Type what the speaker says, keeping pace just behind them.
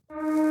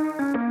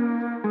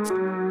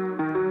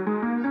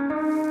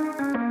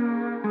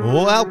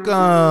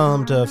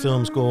Welcome to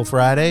Film School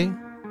Friday.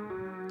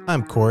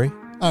 I'm Corey.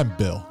 I'm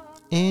Bill.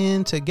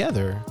 And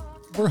together,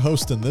 we're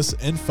hosting this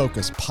In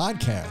Focus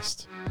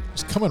podcast.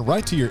 It's coming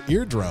right to your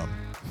eardrum.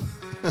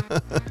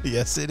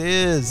 Yes, it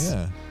is.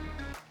 Yeah.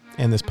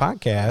 And this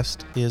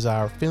podcast is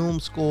our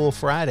Film School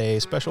Friday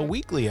special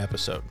weekly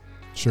episode.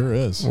 Sure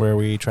is. Where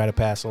we try to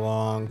pass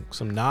along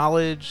some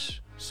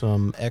knowledge,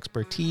 some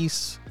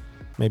expertise,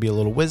 maybe a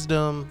little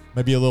wisdom.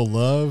 Maybe a little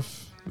love.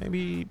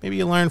 Maybe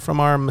you learn from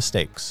our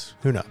mistakes.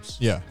 Who knows?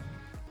 Yeah.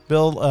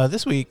 Bill,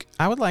 this week,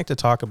 I would like to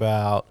talk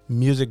about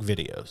music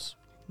videos,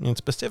 and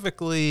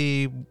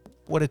specifically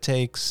what it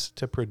takes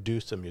to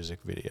produce a music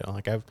video.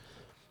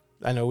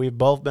 I know we've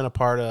both been a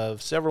part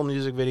of several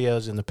music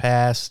videos in the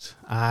past.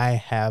 I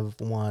have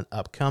one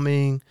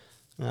upcoming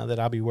that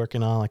I'll be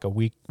working on, like a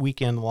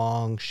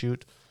weekend-long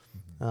shoot.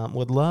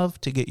 Would love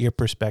to get your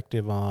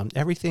perspective on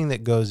everything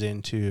that goes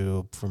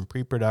into from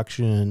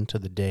pre-production to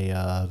the day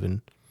of,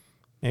 and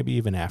maybe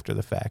even after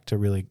the fact, to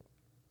really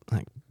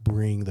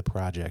bring the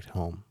project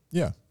home.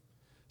 Yeah.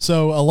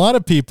 So a lot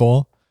of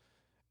people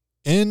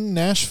in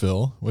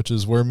Nashville, which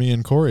is where me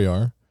and Corey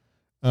are,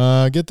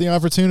 get the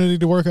opportunity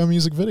to work on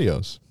music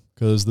videos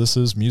because this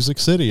is Music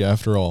City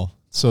after all.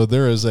 So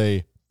there is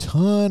a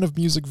ton of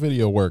music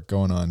video work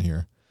going on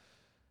here.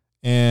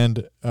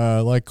 And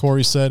like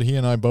Corey said, he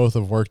and I both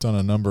have worked on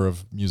a number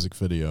of music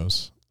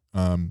videos.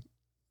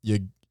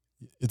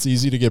 It's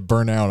easy to get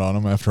burnt out on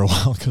them after a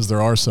while because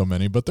there are so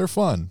many, but they're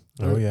fun.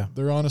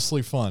 They're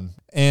honestly fun.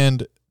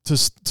 And to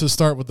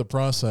start with the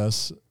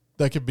process,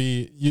 that could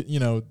be,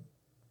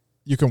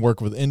 you can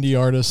work with indie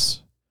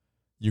artists.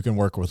 You can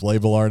work with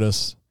label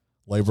artists.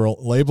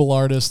 Label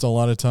artists a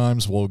lot of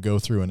times will go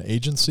through an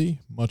agency,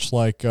 much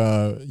like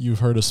you've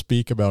heard us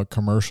speak about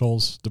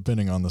commercials,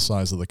 depending on the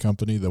size of the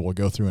company, that will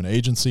go through an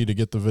agency to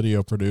get the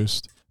video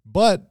produced.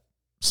 But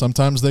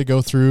sometimes they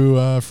go through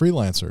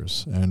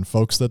freelancers and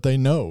folks that they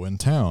know in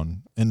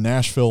town. In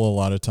Nashville, a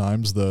lot of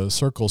times, the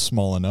circle's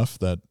small enough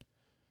that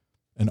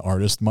an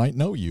artist might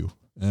know you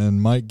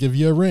and might give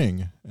you a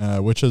ring,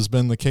 which has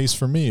been the case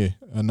for me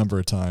a number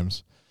of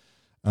times.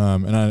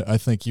 And I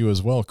think you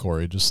as well,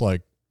 Corey, just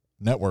like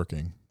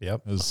networking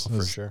has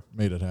for sure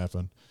made it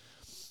happen.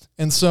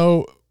 And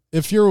so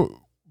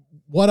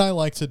what I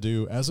like to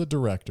do as a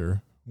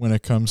director when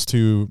it comes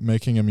to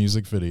making a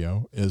music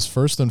video is,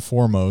 first and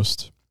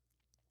foremost,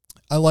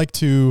 I like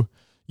to,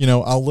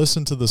 I'll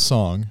listen to the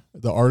song.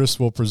 The artist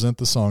will present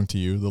the song to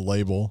you, the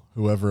label,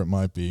 whoever it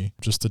might be,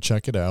 just to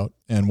check it out.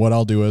 And what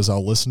I'll do is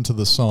I'll listen to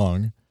the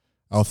song.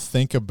 I'll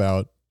think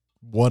about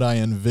what I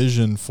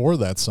envision for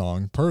that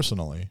song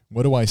personally.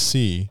 What do I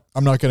see?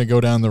 I'm not going to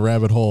go down the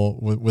rabbit hole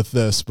with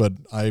this, but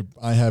I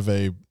have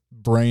a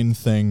brain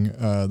thing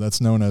that's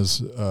known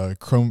as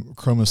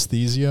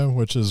chromesthesia,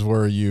 which is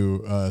where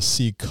you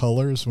see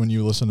colors when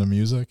you listen to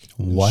music.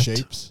 What?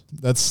 Shapes.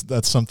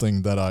 That's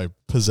something that I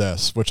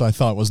possess, which I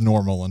thought was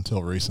normal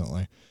until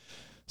recently.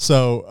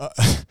 So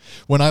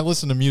when I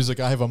listen to music,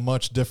 I have a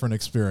much different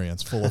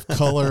experience, full of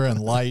color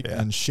and light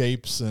and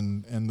shapes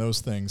and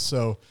those things.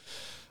 So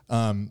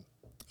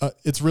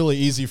it's really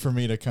easy for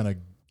me to kind of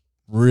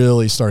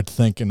really start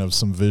thinking of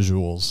some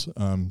visuals,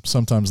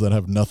 sometimes that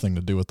have nothing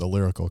to do with the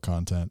lyrical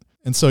content.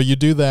 And so you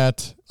do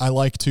that. I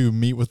like to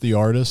meet with the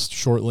artist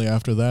shortly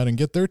after that and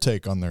get their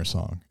take on their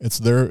song. It's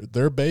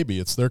their baby.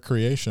 It's their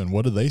creation.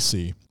 What do they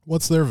see?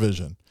 What's their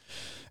vision?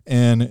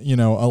 And,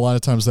 a lot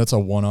of times that's a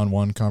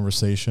one-on-one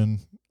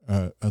conversation.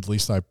 At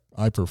least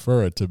I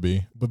prefer it to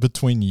be, but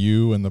between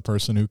you and the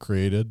person who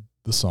created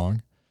the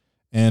song.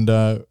 And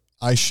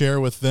I share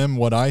with them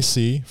what I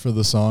see for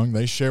the song.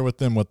 They share with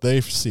them what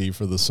they see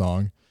for the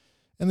song.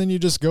 And then you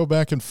just go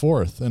back and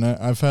forth. And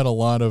I've had a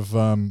lot of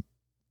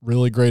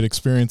really great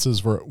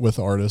experiences with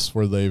artists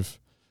where they've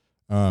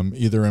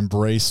either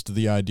embraced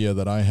the idea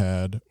that I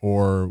had,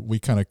 or we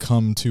kind of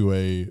come to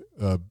a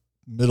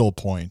middle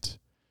point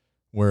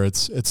where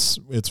it's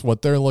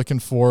what they're looking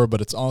for,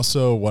 but it's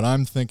also what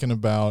I'm thinking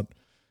about.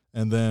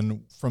 And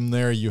then from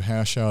there, you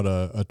hash out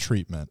a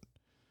treatment.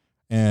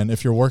 And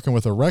if you're working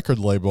with a record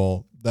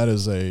label, that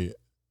is a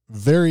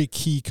very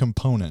key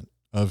component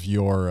of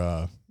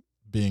your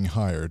being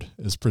hired,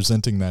 is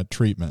presenting that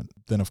treatment.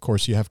 Then, of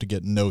course, you have to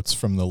get notes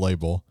from the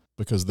label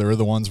because they're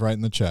the ones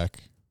writing the check.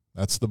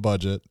 That's the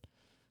budget.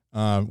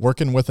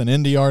 Working with an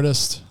indie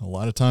artist, a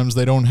lot of times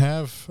they don't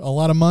have a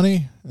lot of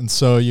money, and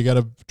so you got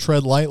to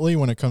tread lightly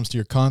when it comes to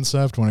your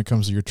concept, when it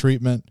comes to your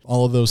treatment.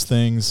 All of those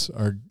things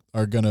are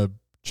going to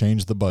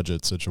change the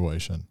budget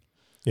situation.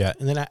 Yeah,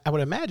 and then I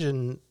would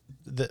imagine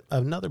that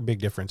another big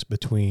difference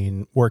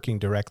between working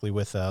directly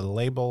with a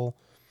label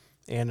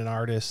and an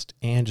artist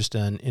and just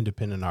an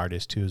independent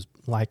artist who's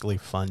likely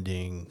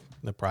funding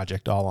the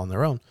project all on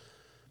their own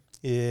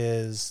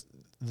is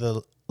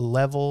the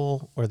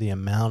level or the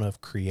amount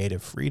of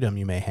creative freedom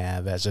you may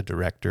have as a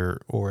director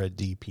or a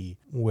DP,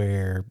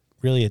 where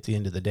really at the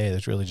end of the day,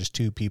 there's really just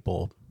two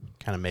people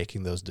kind of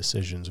making those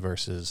decisions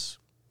versus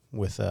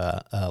with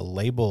a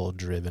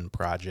label-driven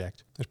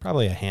project, there's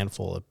probably a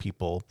handful of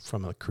people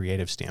from a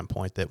creative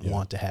standpoint that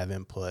want to have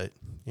input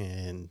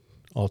and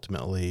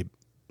ultimately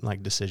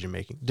like decision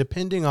making,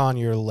 depending on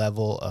your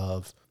level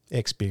of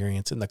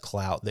experience and the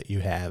clout that you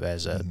have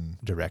as a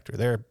director.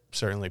 There are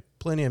certainly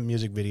plenty of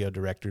music video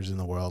directors in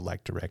the world,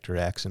 like Director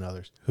X and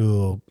others,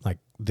 who like,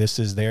 this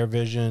is their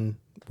vision.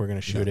 We're going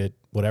to shoot it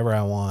whatever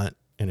I want.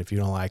 And if you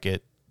don't like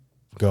it,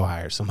 go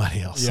hire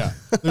somebody else. Yeah.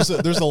 There's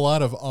a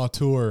lot of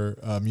auteur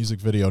music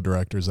video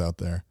directors out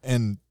there.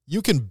 And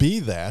you can be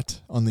that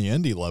on the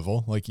indie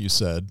level, like you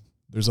said.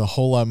 There's a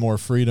whole lot more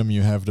freedom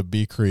you have to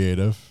be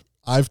creative.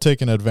 I've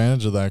taken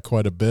advantage of that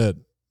quite a bit,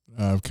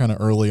 kind of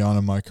early on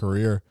in my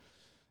career.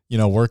 You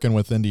know, working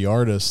with indie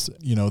artists,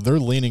 you know, they're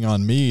leaning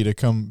on me to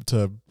come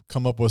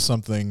up with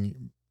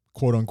something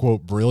quote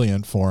unquote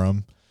brilliant for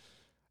them.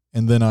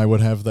 And then I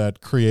would have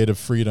that creative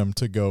freedom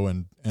to go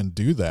and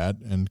do that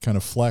and kind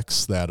of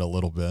flex that a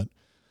little bit.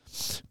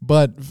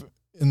 But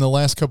in the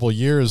last couple of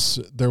years,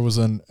 there was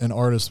an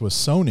artist with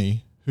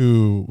Sony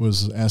who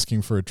was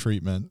asking for a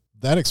treatment.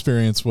 That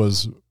experience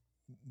was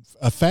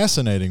a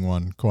fascinating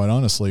one, quite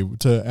honestly,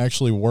 to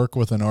actually work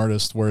with an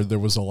artist where there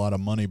was a lot of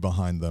money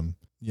behind them.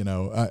 You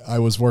know, I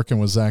was working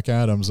with Zach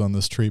Adams on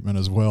this treatment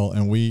as well,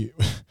 and we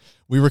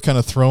were kind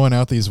of throwing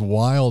out these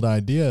wild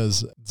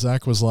ideas.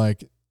 Zach was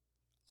like,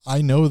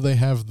 I know they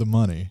have the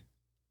money,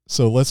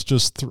 so let's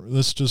just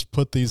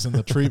put these in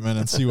the treatment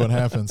and see what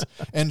happens.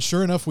 And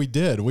sure enough, we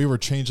did. We were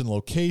changing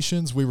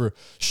locations. We were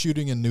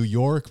shooting in New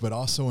York, but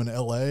also in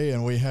LA,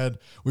 and we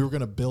were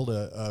going to build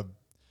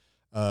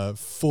a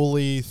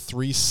fully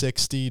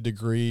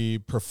 360-degree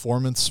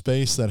performance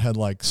space that had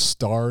like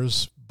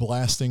stars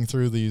blasting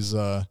through these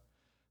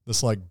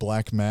this like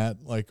black mat.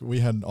 Like we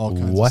had all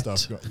kinds of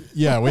stuff.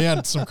 Yeah, we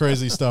had some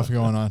crazy stuff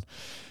going on.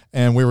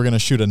 And we were going to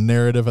shoot a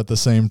narrative at the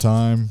same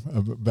time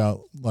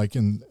about like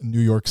in New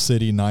York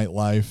City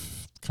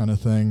nightlife kind of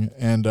thing.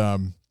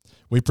 And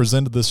we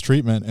presented this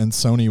treatment and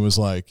Sony was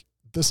like,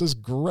 this is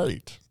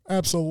great.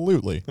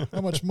 Absolutely.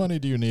 How much money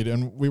do you need?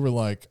 And we were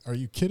like, are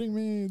you kidding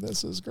me?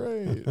 This is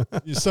great.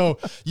 So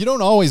you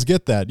don't always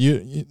get that.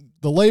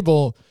 The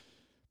label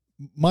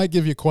might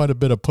give you quite a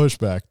bit of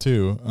pushback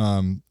too.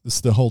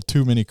 It's the whole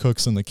too many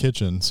cooks in the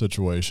kitchen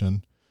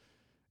situation.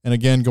 And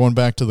again, going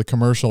back to the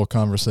commercial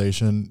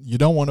conversation, you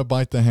don't want to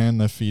bite the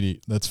hand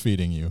that's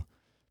feeding you.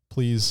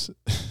 Please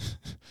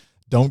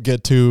don't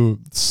get too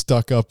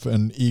stuck up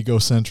and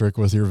egocentric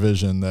with your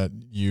vision that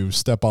you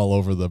step all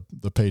over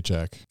the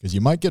paycheck, because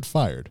you might get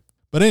fired.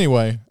 But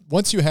anyway,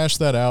 once you hash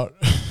that out,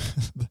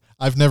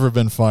 I've never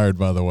been fired,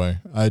 by the way.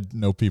 I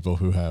know people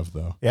who have,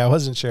 though. Yeah, I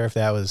wasn't sure if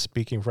that was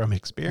speaking from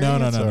experience. No,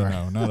 not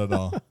at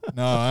all.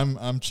 No,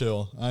 I'm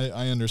chill.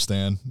 I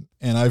understand,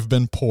 and I've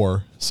been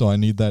poor, so I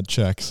need that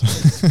check.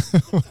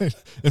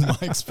 In my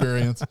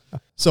experience.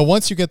 So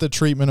once you get the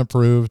treatment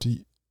approved,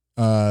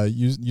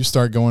 you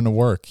start going to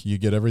work. You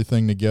get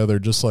everything together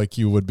just like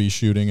you would be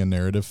shooting a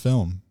narrative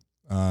film.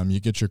 You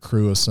get your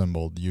crew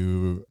assembled.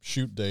 You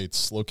shoot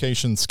dates,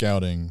 location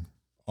scouting,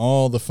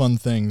 all the fun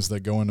things that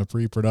go into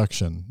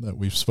pre-production that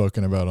we've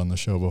spoken about on the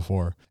show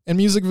before. And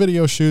music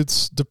video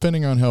shoots,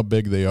 depending on how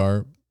big they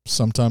are,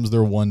 sometimes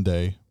they're 1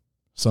 day,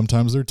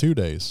 sometimes they're 2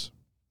 days,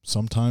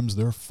 sometimes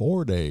they're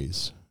 4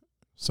 days.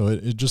 So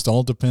it just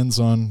all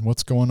depends on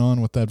what's going on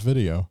with that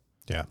video.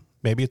 Yeah.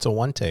 Maybe it's a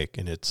one take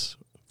and it's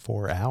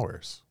 4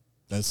 hours.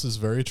 This is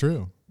very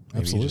true.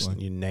 Maybe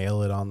Absolutely. you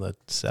nail it on the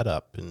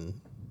setup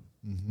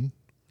and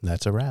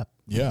that's a wrap.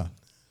 Yeah.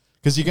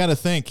 Because you got to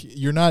think,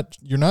 you're not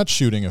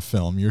shooting a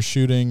film. You're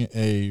shooting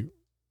a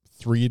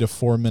 3 to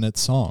 4 minute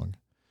song.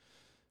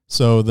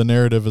 So the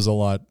narrative is a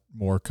lot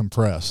more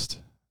compressed.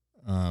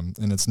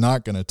 And it's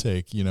not going to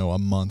take, a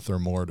month or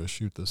more to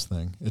shoot this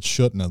thing. It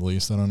shouldn't, at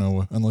least. I don't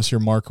know, unless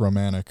you're Mark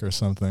Romanek or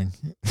something,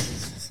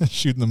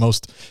 shooting the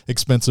most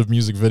expensive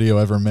music video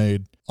ever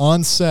made.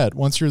 On set,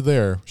 once you're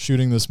there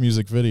shooting this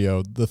music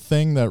video, the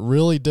thing that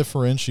really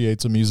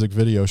differentiates a music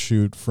video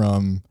shoot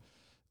from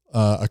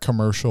a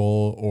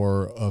commercial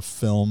or a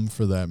film,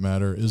 for that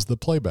matter, is the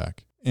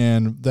playback.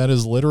 And that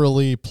is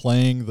literally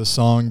playing the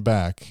song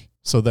back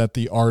so that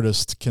the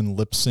artist can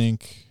lip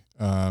sync,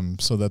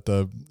 so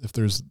that if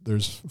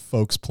there's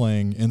folks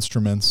playing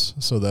instruments,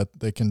 so that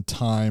they can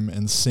time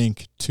and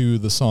sync to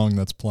the song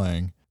that's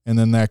playing, and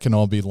then that can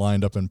all be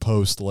lined up in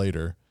post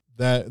later.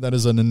 That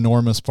is an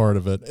enormous part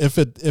of it. If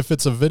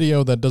it's a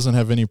video that doesn't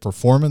have any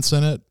performance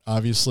in it,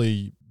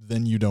 obviously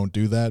then you don't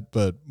do that.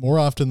 But more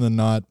often than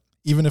not,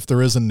 even if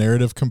there is a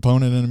narrative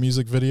component in a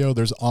music video,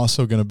 there's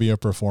also going to be a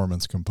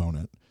performance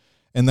component.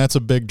 And that's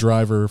a big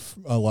driver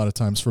a lot of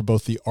times for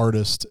both the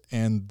artist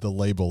and the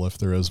label, if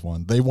there is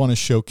one. They want to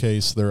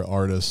showcase their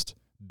artist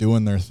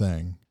doing their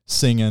thing,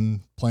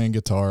 singing, playing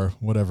guitar,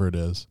 whatever it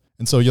is.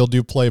 And so you'll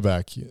do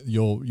playback.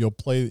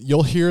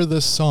 You'll hear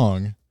this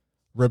song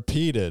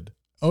repeated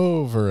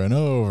over and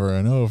over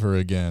and over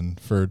again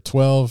for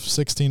 12,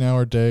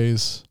 16-hour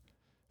days.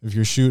 If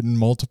you're shooting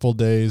multiple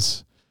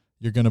days,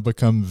 you're going to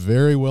become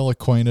very well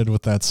acquainted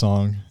with that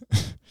song.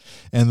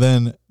 And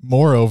then,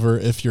 moreover,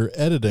 if you're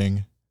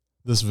editing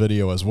this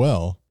video as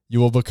well, you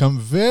will become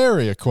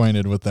very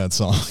acquainted with that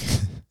song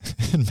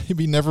and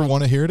maybe never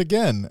want to hear it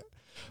again.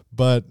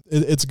 But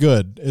it's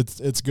good.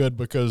 It's good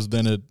because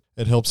then it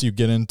It helps you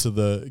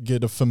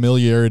get a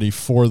familiarity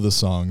for the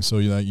song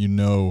so that you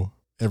know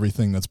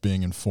everything that's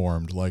being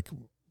informed. Like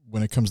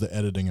when it comes to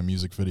editing a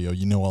music video,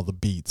 you know all the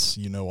beats,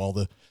 you know all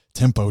the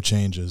tempo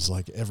changes,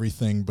 like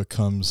everything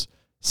becomes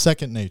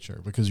second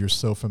nature because you're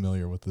so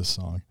familiar with this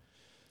song.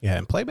 Yeah,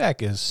 and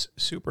playback is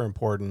super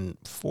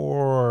important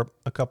for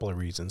a couple of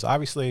reasons.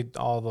 Obviously,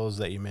 all those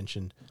that you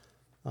mentioned,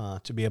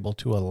 to be able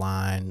to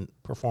align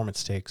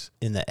performance takes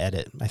in the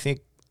edit. I think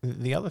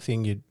the other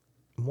thing you'd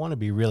want to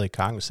be really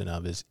cognizant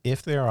of is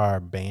if there are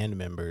band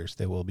members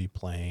that will be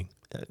playing,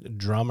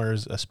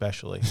 drummers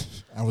especially.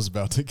 I was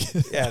about to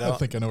get. Yeah, I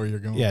think I know where you're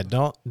going. Yeah,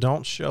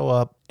 don't show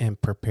up and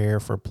prepare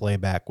for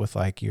playback with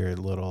like your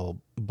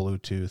little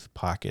Bluetooth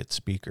pocket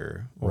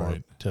speaker or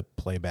to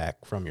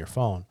playback from your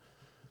phone.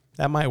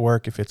 That might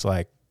work if it's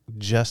like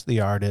just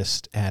the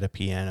artist at a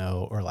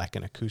piano or like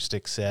an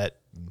acoustic set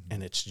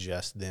and it's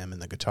just them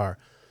and the guitar.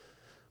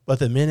 But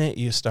the minute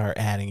you start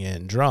adding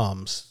in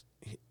drums,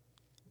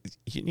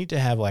 you need to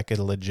have like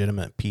a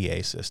legitimate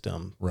PA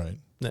system. Right.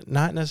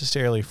 Not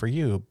necessarily for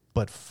you,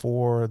 but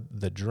for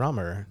the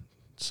drummer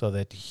so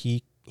that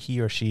he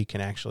or she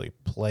can actually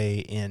play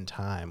in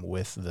time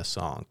with the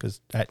song.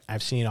 Because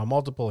I've seen on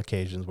multiple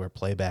occasions where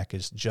playback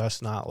is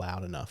just not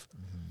loud enough.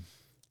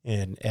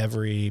 And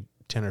every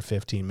 10 or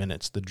 15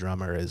 minutes, the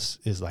drummer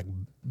is like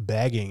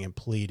begging and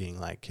pleading,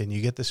 like, can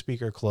you get the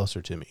speaker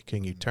closer to me?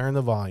 Can you turn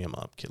the volume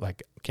up?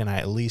 Can I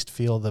at least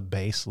feel the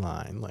bass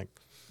line? Like,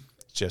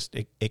 just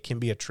it can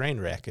be a train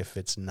wreck if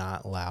it's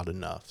not loud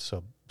enough.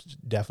 So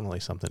definitely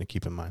something to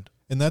keep in mind.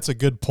 And that's a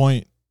good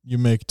point you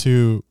make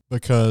too,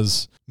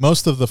 because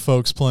most of the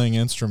folks playing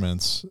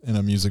instruments in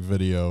a music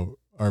video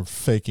are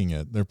faking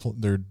it.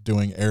 They're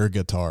doing air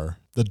guitar.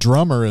 The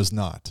drummer is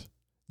not.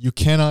 You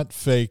cannot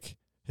fake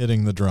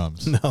hitting the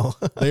drums. No.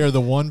 They are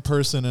the one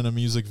person in a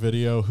music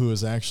video who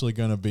is actually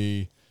going to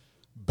be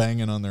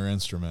banging on their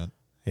instrument.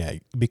 Yeah,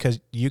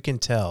 because you can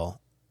tell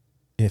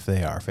if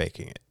they are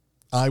faking it.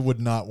 I would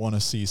not want to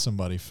see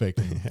somebody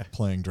faking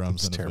playing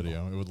drums in a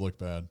video. It would look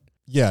bad.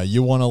 Yeah,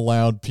 you want a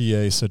loud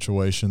PA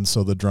situation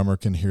so the drummer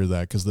can hear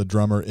that because the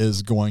drummer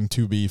is going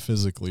to be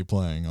physically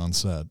playing on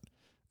set.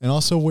 And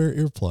also wear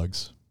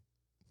earplugs.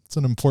 It's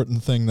an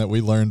important thing that we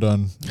learned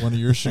on one of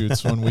your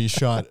shoots when we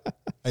shot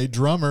a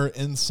drummer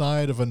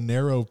inside of a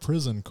narrow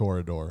prison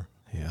corridor.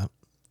 Yeah.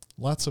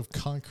 Lots of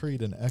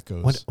concrete and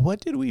echoes.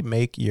 What did we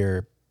make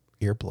your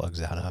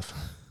earplugs out of?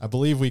 I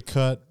believe we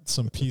cut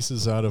some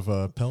pieces out of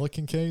a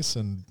Pelican case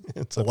and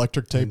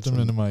electric taped them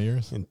into my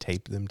ears. And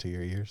taped them to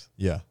your ears?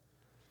 Yeah.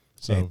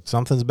 So hey,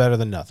 something's better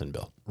than nothing,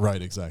 Bill.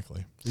 Right,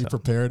 exactly. Be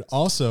prepared.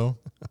 Also,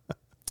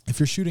 if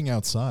you're shooting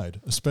outside,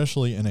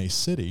 especially in a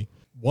city,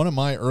 one of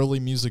my early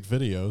music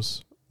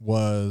videos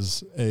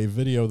was a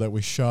video that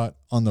we shot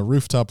on the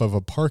rooftop of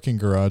a parking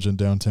garage in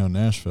downtown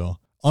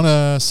Nashville on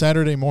a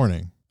Saturday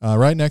morning,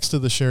 right next to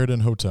the Sheraton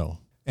Hotel.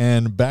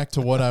 And back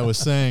to what I was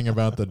saying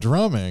about the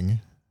drumming,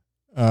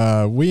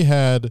 we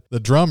had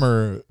the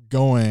drummer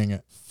going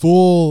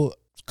full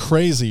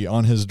crazy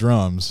on his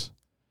drums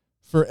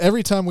for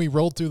every time we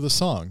rolled through the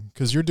song,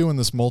 because you're doing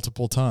this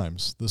multiple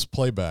times, this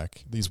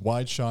playback, these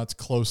wide shots,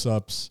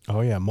 close-ups.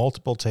 Oh, yeah,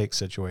 multiple take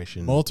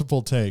situation.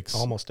 Multiple takes.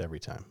 Almost every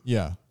time.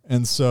 Yeah,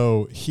 and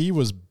so he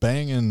was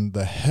banging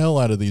the hell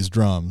out of these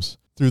drums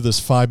through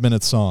this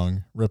 5-minute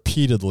song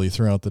repeatedly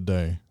throughout the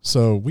day.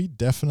 So we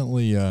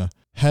definitely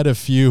had a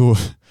few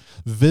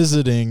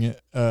visiting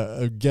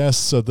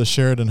guests at the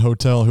Sheraton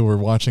Hotel who were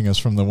watching us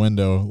from the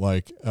window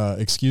like,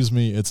 excuse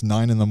me, it's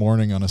 9 a.m.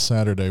 on a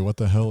Saturday. What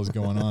the hell is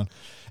going on?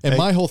 And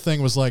my whole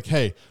thing was like,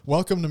 hey,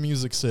 welcome to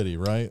Music City,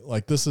 right?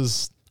 Like this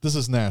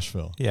is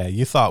Nashville. Yeah,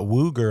 you thought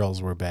Woo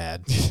Girls were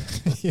bad.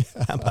 Yeah.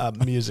 How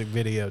about music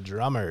video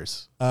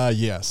drummers?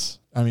 Yes.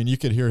 I mean, you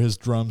could hear his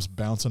drums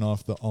bouncing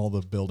off all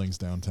the buildings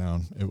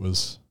downtown. It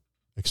was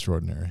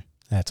extraordinary.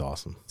 That's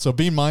awesome. So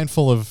be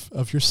mindful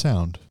of your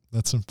sound.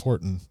 That's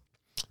important.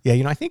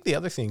 Yeah, I think the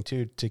other thing,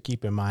 too, to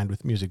keep in mind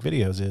with music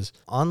videos is,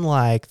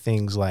 unlike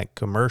things like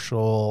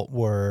commercial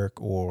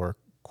work or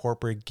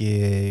corporate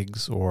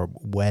gigs or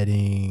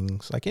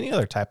weddings, like any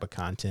other type of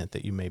content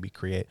that you maybe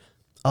create,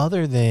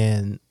 other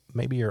than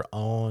maybe your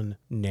own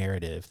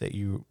narrative that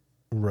you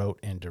wrote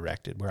and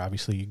directed, where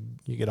obviously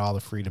you get all the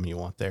freedom you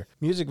want there.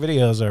 Music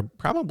videos are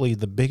probably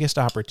the biggest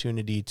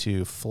opportunity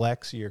to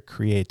flex your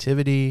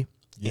creativity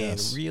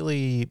and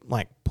really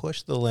like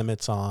push the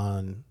limits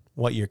on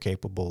what you're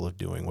capable of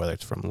doing, whether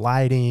it's from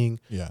lighting,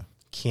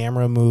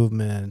 camera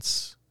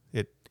movements.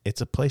 It's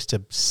a place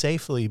to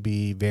safely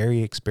be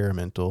very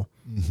experimental,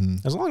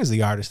 as long as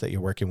the artist that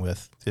you're working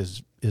with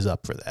is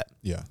up for that.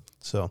 Yeah.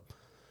 So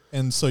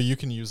you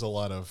can use a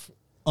lot of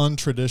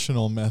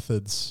untraditional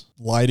methods,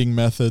 lighting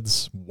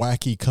methods,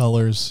 wacky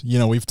colors.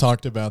 We've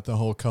talked about the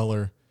whole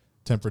color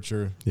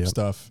temperature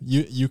stuff.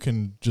 You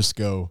can just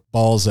go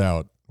balls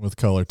out with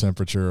color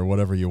temperature or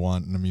whatever you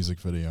want in a music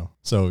video.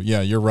 So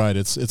yeah, you're right.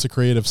 It's a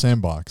creative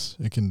sandbox.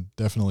 It can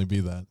definitely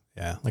be that.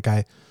 Yeah. Like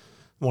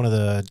one of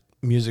the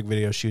music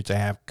video shoots I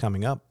have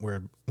coming up,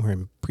 we're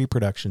in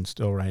pre-production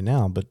still right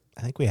now, but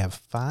I think we have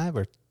 5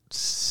 or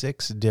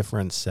 6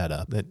 different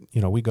setup that,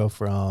 we go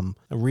from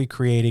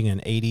recreating an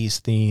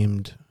 80s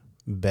themed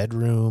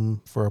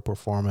bedroom for a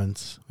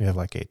performance. We have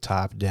like a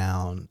top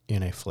down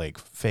in a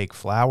fake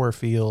flower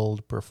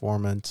field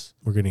performance.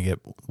 We're going to get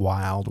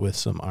wild with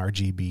some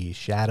RGB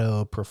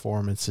shadow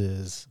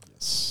performances.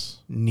 Yes.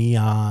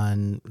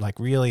 Neon, like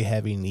really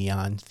heavy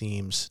neon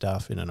themed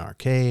stuff in an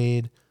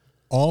arcade.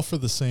 All for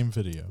the same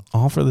video.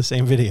 All for the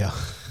same video.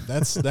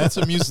 That's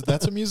a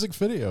music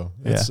video.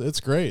 It's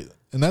great.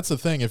 And that's the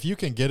thing. If you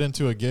can get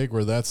into a gig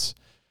where that's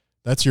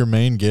your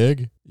main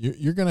gig,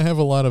 you're going to have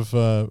a lot of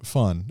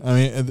fun. I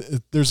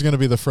mean, there's going to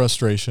be the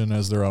frustration,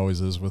 as there always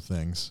is with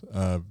things,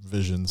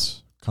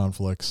 visions,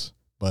 conflicts.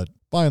 But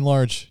by and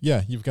large,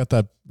 yeah, you've got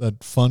that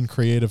fun,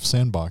 creative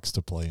sandbox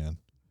to play in.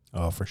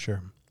 Oh, for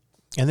sure.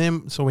 And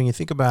then, so when you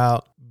think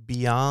about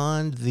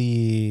beyond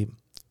the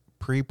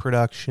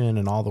pre-production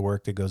and all the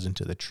work that goes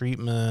into the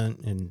treatment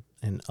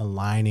and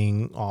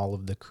aligning all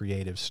of the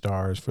creative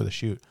stars for the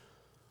shoot,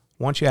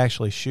 once you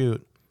actually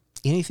shoot,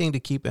 anything to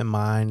keep in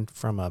mind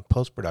from a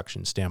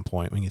post-production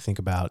standpoint when you think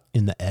about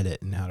in the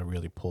edit and how to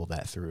really pull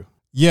that through?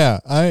 Yeah,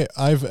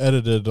 I've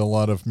edited a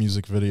lot of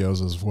music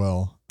videos as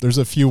well. There's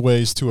a few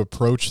ways to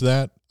approach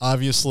that.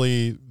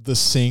 Obviously, the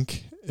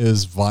sync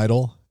is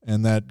vital,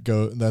 and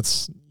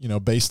that's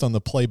based on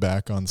the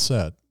playback on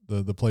set,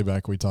 the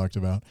playback we talked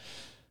about.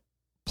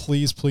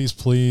 Please, please,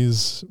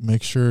 please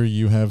make sure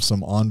you have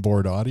some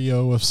onboard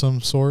audio of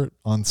some sort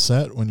on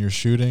set when you're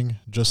shooting,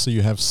 just so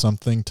you have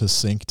something to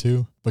sync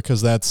to,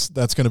 because that's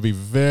going to be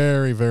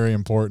very, very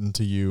important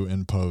to you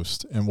in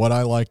post. And what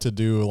I like to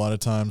do a lot of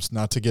times,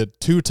 not to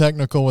get too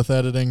technical with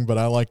editing, but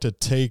I like to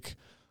take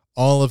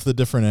all of the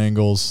different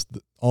angles,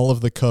 all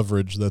of the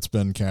coverage that's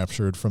been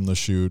captured from the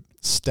shoot,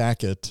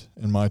 stack it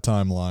in my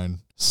timeline,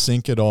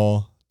 sync it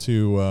all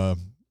to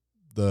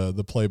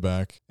the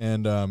playback,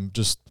 and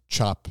just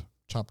chop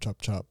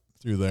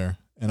through there.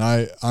 And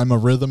I'm a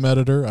rhythm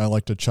editor. I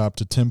like to chop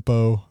to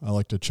tempo. I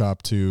like to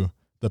chop to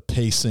the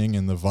pacing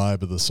and the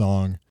vibe of the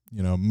song,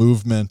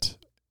 movement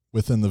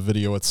within the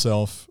video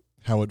itself,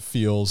 how it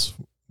feels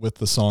with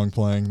the song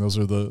playing. Those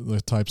are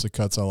the types of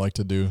cuts I like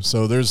to do.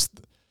 So there's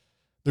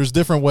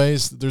different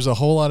ways. There's a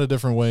whole lot of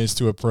different ways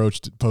to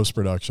approach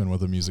post-production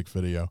with a music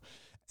video.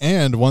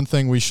 And one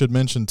thing we should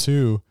mention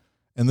too,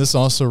 and this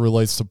also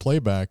relates to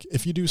playback,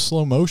 if you do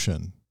slow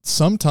motion,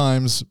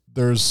 sometimes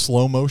there's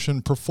slow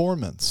motion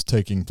performance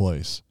taking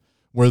place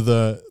where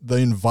the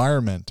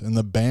environment and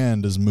the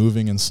band is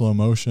moving in slow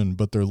motion,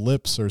 but their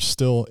lips are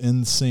still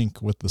in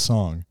sync with the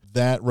song.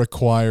 That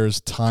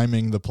requires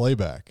timing the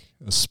playback,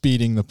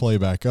 speeding the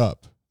playback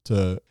up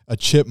to a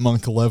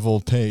chipmunk level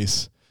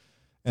pace,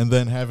 and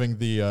then having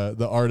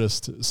the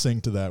artist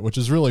sing to that, which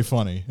is really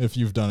funny if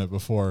you've done it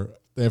before.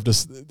 They have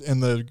to,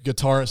 and the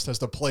guitarist has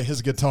to play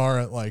his guitar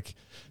at like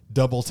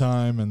double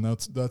time and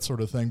that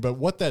sort of thing. But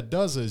what that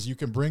does is you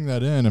can bring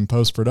that in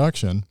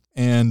post-production,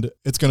 and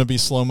it's going to be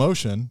slow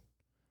motion,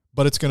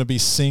 but it's going to be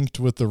synced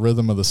with the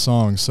rhythm of the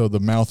song. So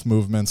the mouth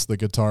movements, the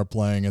guitar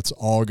playing, it's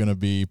all going to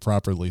be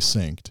properly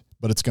synced,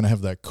 but it's going to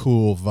have that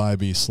cool,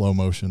 vibey, slow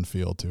motion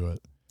feel to it.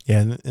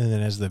 Yeah, and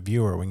then as the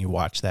viewer, when you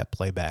watch that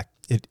playback,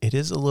 it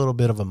is a little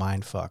bit of a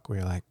mind fuck where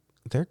you're like,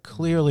 they're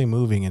clearly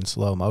moving in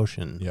slow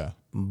motion. Yeah.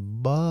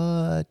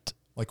 But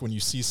like when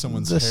you see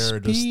someone's the hair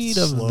just speed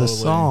of slowly, the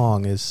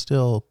song is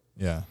still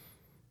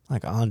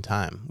like on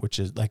time, which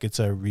is like, it's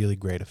a really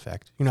great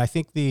effect. I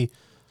think I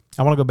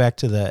want to go back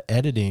to the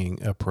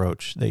editing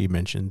approach that you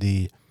mentioned.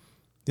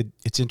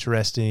 It's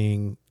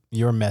interesting.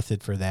 Your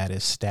method for that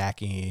is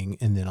stacking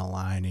and then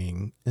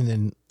aligning and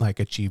then like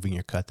achieving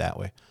your cut that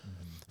way.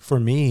 Mm-hmm. For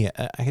me,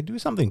 I could do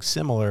something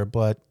similar,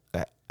 but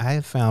I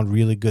have found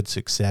really good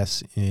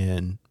success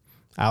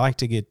I like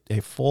to get a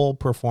full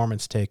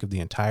performance take of the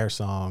entire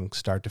song,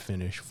 start to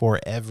finish, for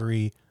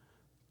every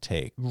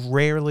take.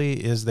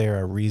 Rarely is there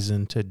a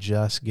reason to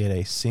just get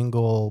a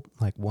single,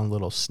 like one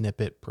little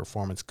snippet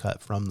performance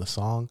cut from the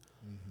song.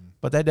 Mm-hmm.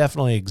 But that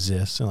definitely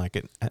exists,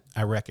 and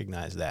I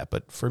recognize that.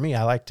 But for me,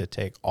 I like to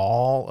take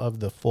all of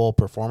the full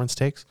performance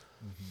takes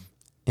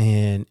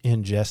and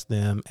ingest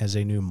them as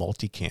a new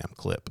multicam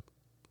clip.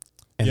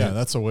 And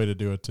that's a way to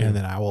do it too. And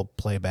then I will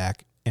play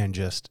back and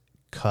just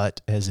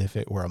cut as if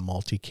it were a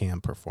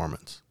multicam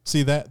performance.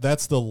 See,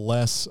 that's the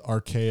less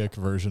archaic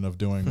version of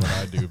doing what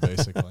I do,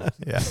 basically.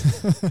 Yeah.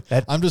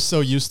 I'm just so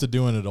used to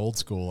doing it old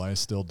school, I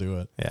still do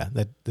it. Yeah,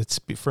 that's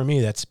for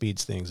me, that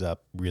speeds things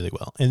up really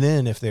well. And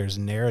then if there's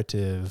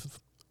narrative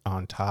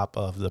on top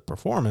of the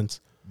performance,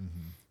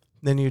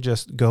 then you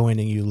just go in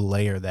and you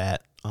layer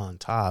that on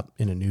top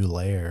in a new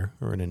layer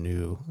or in a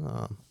new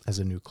as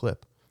a new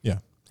clip. Yeah.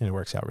 And it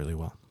works out really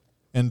well.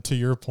 And to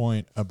your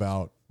point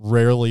about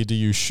rarely do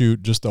you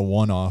shoot just a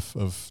one-off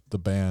of the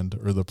band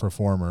or the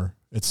performer.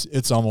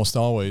 It's almost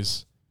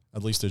always,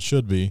 at least it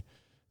should be,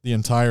 the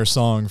entire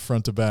song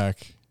front to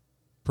back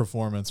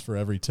performance for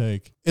every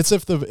take. It's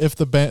if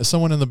the band,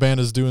 someone in the band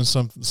is doing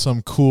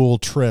some cool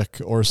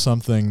trick or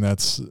something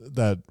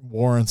that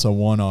warrants a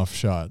one-off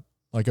shot.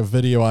 Like a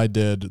video I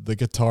did, the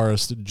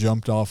guitarist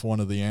jumped off one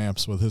of the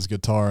amps with his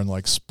guitar and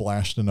like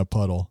splashed in a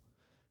puddle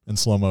in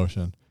slow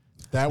motion.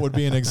 That would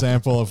be an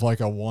example of like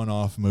a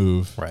one-off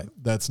move. Right.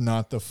 That's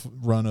not the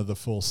run of the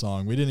full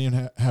song. We didn't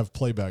even have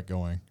playback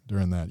going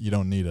during that. You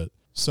don't need it.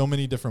 So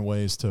many different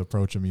ways to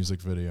approach a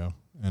music video,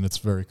 and it's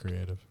very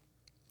creative.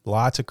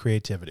 Lots of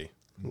creativity.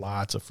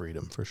 Lots of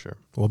freedom, for sure.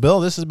 Well, Bill,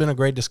 this has been a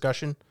great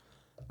discussion.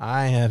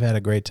 I have had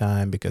a great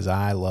time because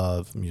I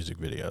love music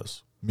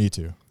videos. Me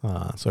too.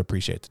 So I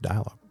appreciate the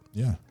dialogue.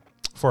 Yeah.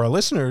 For our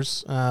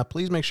listeners,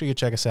 please make sure you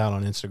check us out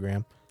on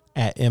Instagram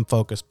at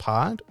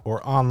InFocusPod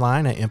or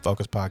online at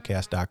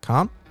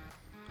InFocusPodcast.com.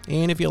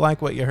 And if you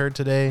like what you heard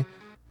today,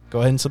 go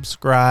ahead and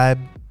subscribe,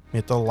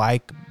 hit the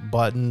like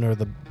button or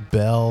the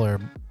bell or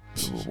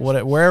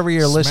wherever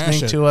you're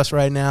listening to us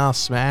right now.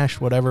 Smash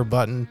whatever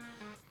button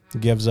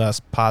gives us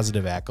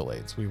positive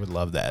accolades. We would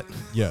love that.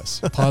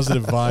 Yes.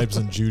 Positive vibes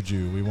and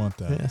juju. We want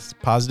that. Yes.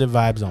 Positive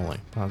vibes only.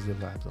 Positive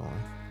vibes only.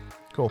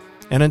 Cool.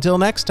 And until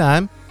next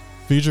time,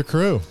 Feed your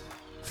crew.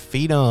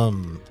 feed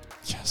 'em.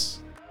 Yes.